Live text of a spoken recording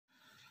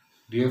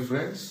Dear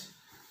friends,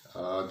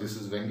 this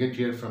is Venkat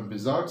here from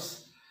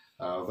Bizards.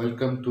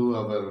 Welcome to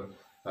our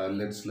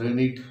Let's Learn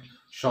It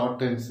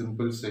short and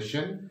simple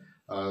session.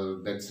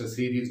 That's a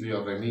series we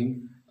are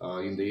running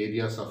in the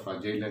areas of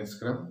Agile and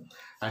Scrum.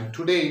 And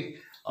today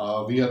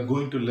we are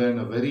going to learn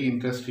a very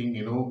interesting,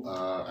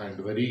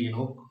 and very,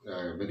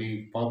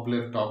 very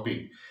popular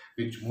topic,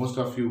 which most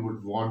of you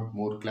would want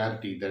more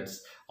clarity. That's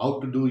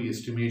how to do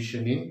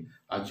estimation in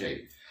Agile.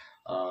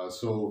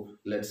 So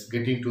let's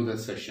get into the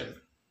session.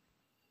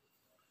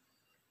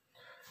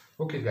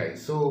 Okay,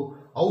 guys. So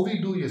how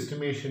we do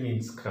estimation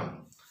in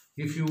Scrum?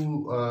 If you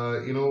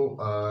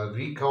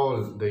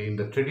recall in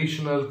the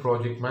traditional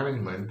project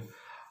management,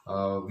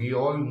 we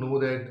all know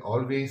that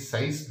always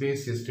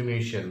size-based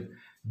estimation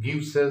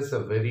gives us a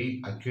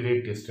very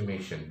accurate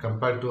estimation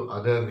compared to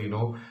other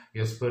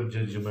expert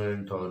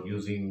judgment or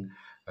using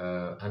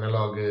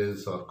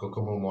analogous or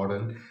Kokomo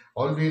model.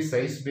 Always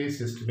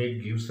size-based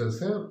estimate gives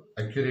us a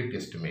accurate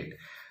estimate.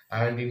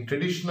 And in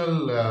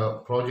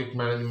traditional project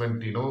management,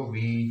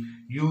 we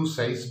use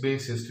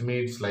size-based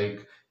estimates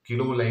like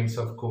kilo lines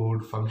of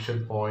code,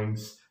 function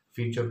points,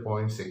 feature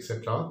points,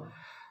 etc.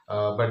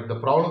 But the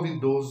problem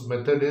with those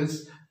method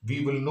is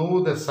we will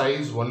know the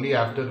size only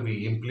after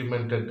we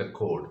implemented the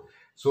code.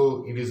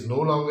 So it is no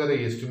longer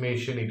a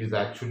estimation; it is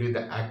actually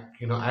the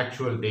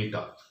actual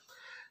data.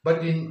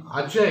 But in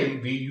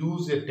Agile, we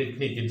use a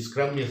technique. In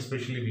Scrum,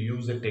 especially, we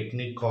use a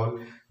technique called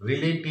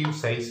relative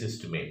size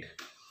estimate.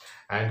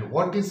 And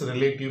what is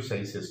relative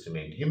size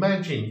estimate?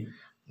 Imagine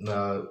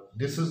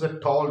this is a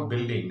tall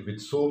building with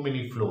so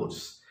many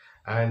floors,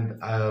 and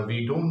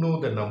we don't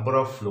know the number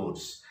of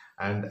floors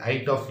and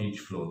height of each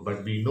floor,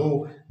 but we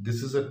know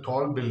this is a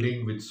tall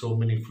building with so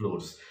many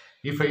floors.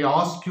 If I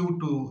ask you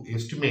to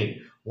estimate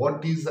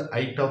what is the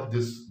height of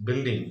this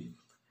building,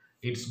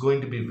 it's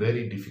going to be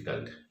very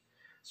difficult.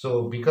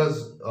 So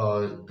because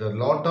the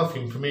lot of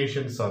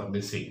informations are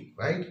missing,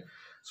 right?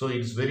 So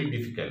it's very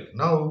difficult.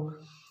 Now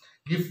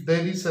if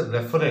there is a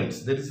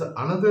reference, there is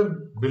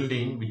another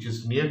building which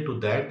is near to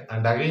that,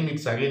 and again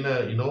it's again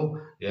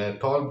a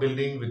tall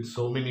building with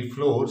so many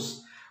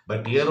floors,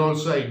 but here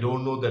also I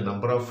don't know the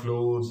number of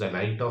floors and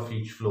height of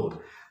each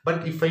floor.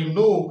 But if I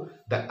know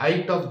the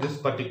height of this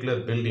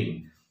particular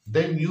building,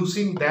 then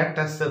using that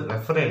as a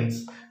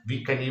reference,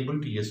 we can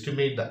able to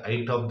estimate the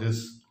height of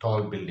this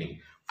tall building.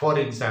 For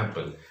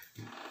example,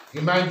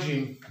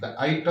 imagine the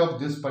height of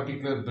this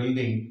particular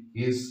building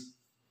is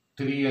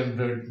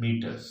 300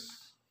 meters.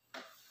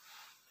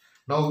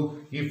 Now,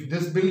 if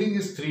this building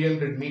is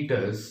 300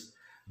 meters,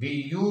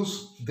 we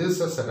use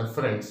this as a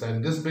reference,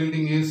 and this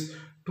building is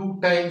 2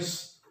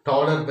 times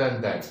taller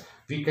than that.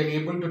 We can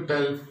able to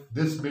tell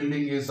this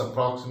building is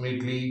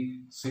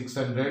approximately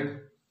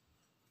 600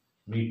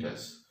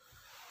 meters.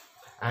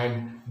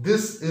 And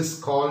this is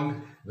called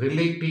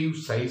relative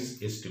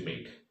size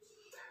estimate.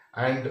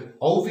 And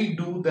how we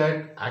do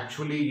that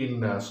actually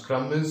in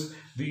Scrum is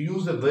we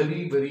use a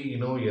very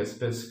a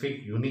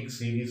specific unique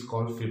series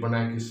called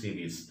Fibonacci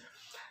series.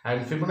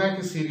 And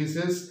Fibonacci series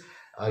is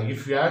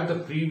if you add the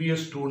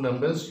previous two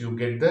numbers, you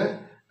get the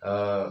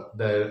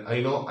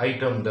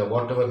item, the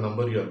whatever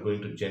number you are going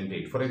to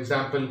generate. For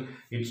example,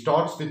 it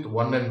starts with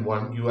 1 and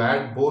 1. You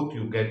add both,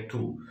 you get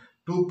 2.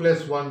 2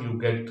 plus 1, you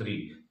get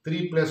 3.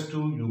 3 plus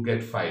 2, you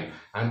get 5.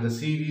 And the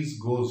series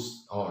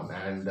goes on.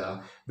 And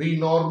we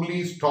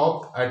normally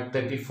stop at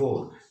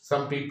 34.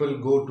 Some people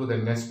go to the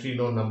next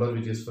number,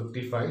 which is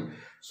 55.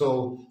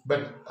 So,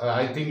 but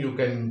I think you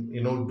can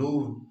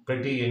do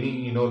pretty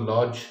any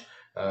large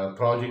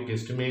project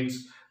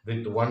estimates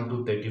with 1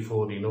 to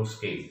 34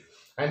 scale.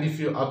 And if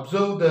you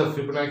observe the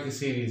Fibonacci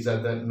series,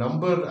 at the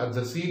number at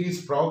the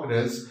series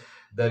progress,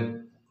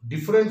 the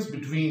difference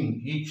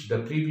between the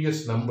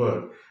previous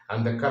number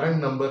and the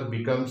current number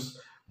becomes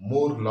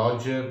more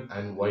larger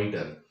and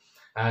wider.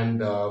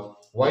 And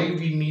why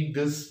we need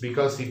this?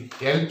 Because it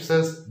helps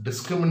us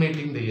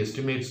discriminating the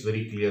estimates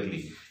very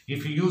clearly.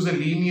 If you use a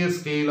linear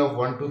scale of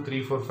 1, 2,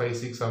 3, 4, 5,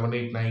 6, 7,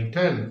 8, 9,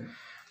 10,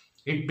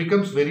 it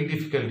becomes very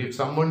difficult. If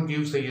someone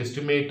gives an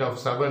estimate of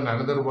 7,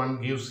 another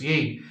one gives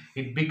 8,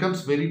 it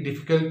becomes very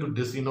difficult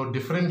to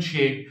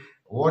differentiate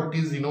what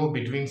is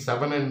between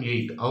 7 and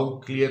 8,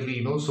 how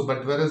clearly so.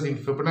 But whereas in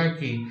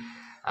Fibonacci,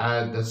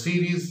 as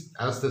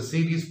the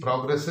series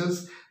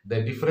progresses,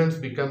 the difference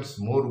becomes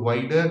more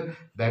wider.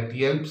 That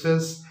helps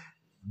us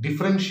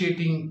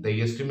differentiating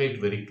the estimate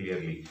very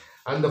clearly.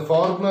 And the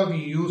formula we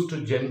use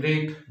to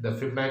generate the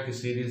Fibonacci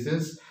series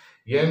is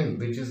n,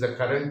 which is the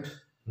current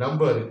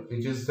number,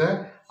 which is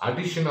the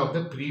addition of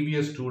the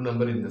previous two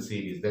number in the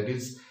series. That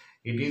is,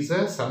 it is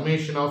a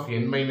summation of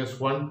n minus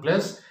 1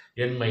 plus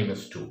n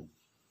minus 2.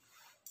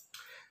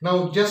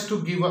 Now, just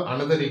to give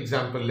another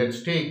example,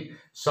 let's take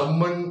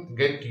someone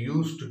get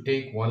used to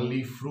take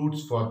only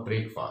fruits for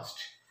breakfast.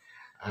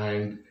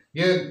 And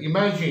here,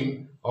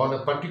 imagine on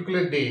a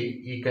particular day,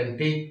 he can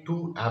take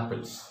 2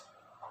 apples.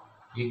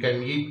 He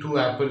can eat 2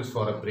 apples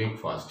for a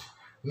breakfast.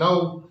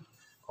 Now,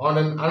 on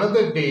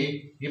another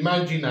day,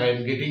 imagine I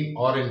am getting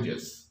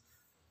oranges.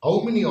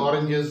 How many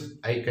oranges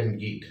I can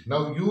eat?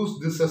 Now, use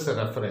this as a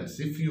reference.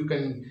 If you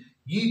can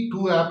eat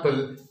two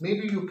apple,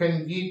 maybe you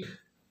can eat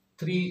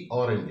three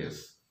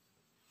oranges.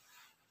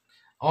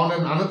 On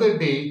another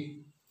day,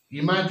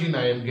 imagine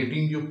I am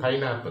getting you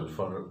pineapple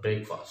for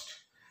breakfast.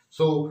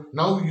 So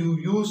now you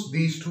use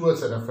these two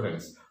as a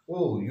reference.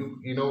 Oh,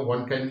 you know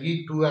one can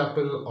eat two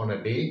apple on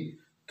a day,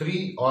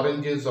 three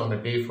oranges on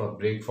a day for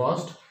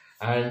breakfast,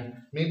 and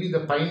maybe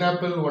the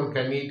pineapple one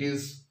can eat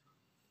is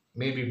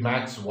maybe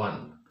max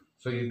one.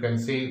 So you can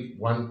say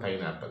one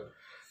pineapple.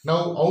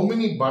 Now, how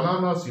many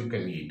bananas you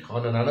can eat?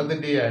 On another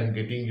day, I am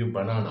getting you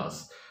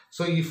bananas.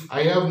 So if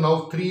I have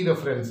now three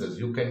references,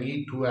 you can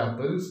eat two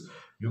apples,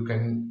 you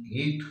can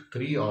eat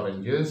three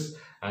oranges,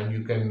 and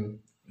you can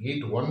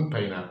eat one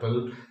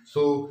pineapple.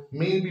 So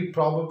maybe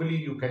probably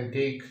you can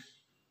take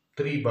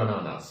three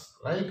bananas,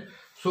 right?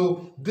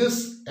 So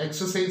this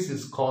exercise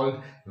is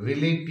called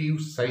relative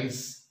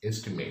size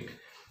estimate.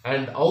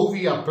 And how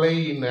we apply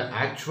in an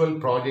actual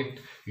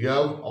project, you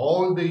have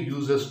all the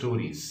user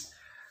stories.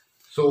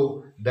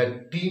 So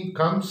the team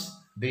comes,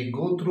 they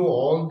go through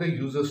all the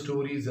user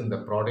stories in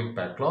the product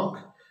backlog.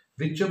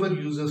 Whichever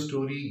user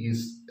story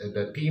is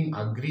the team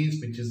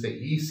agrees which is the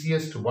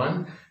easiest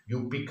one,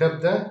 you pick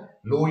up the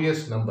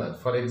lowest number.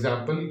 For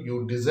example,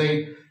 you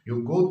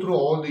go through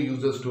all the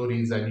user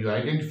stories and you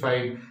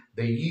identify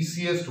the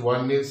easiest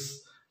one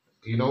is,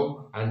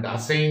 and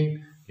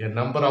assign a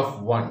number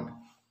of 1.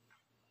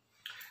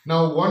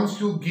 Now, once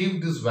you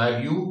give this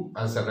value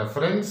as a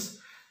reference,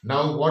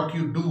 now what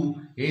you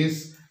do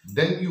is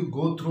then you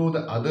go through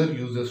the other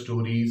user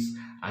stories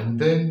and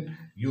then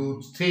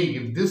you say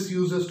if this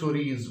user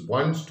story is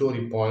one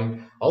story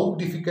point, how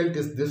difficult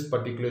is this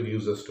particular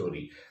user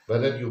story?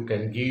 Whether you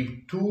can give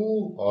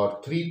 2 or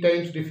 3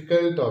 times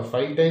difficult or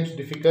 5 times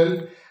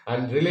difficult,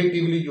 and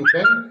relatively you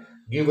can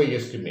give a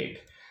estimate.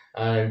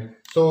 And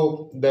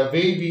so the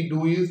way we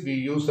do is we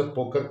use a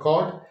poker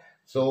card.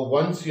 So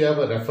once you have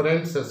a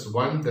reference as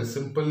one, the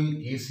simple,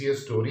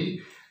 easiest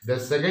story, the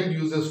second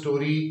user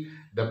story,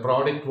 the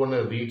product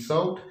owner reads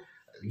out.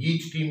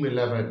 Each team will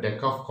have a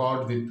deck of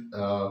cards with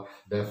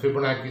the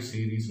Fibonacci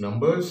series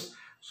numbers.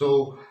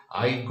 So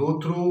I go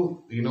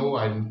through,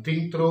 I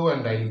think through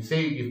and I'll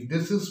say if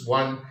this is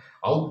 1,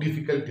 how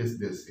difficult is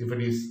this? If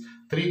it is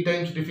 3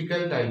 times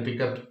difficult, I'll pick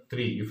up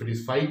 3. If it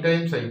is 5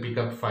 times, I'll pick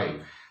up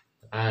 5.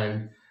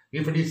 And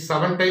if it is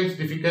 7 times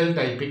difficult,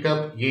 I pick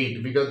up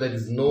 8 because there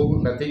is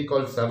nothing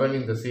called 7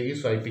 in the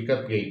series, so I pick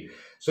up 8.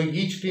 So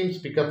each teams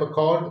pick up a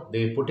card,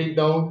 they put it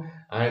down,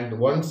 and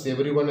once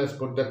everyone has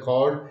put the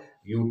card,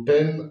 you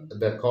turn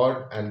the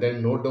card and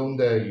then note down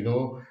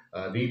the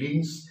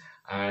readings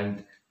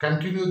and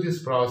continue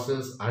this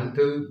process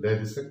until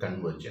there is a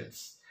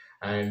convergence.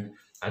 And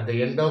at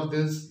the end of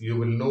this, you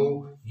will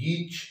know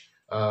each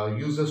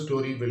user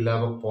story will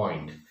have a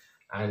point,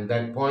 and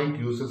that point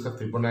uses a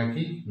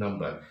Fibonacci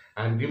number.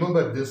 And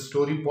remember, this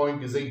story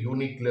point is a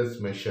uniqueness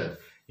measure.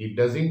 It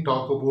doesn't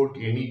talk about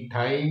any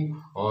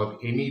time or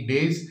any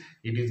days.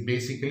 It is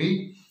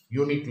basically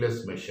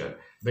uniqueness measure.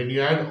 When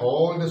you add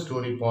all the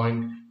story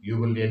point, you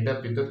will end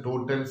up with the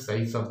total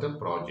size of the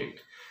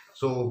project.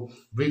 So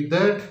with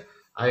that,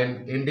 I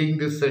am ending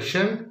this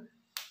session.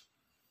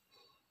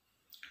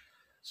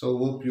 So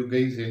hope you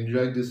guys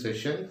enjoyed this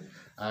session,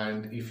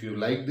 and if you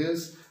like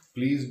this,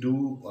 please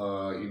do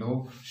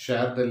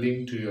share the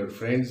link to your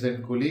friends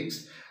and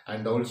colleagues.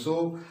 And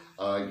also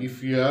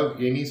if you have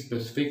any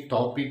specific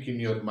topic in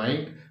your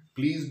mind,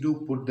 please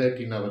do put that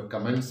in our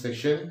comment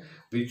section,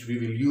 which we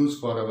will use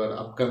for our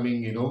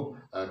upcoming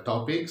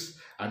topics.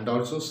 And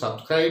also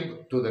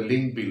subscribe to the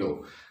link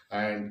below.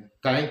 And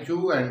thank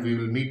you, and we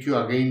will meet you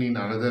again in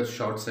another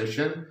short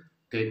session.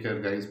 Take care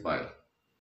guys, bye.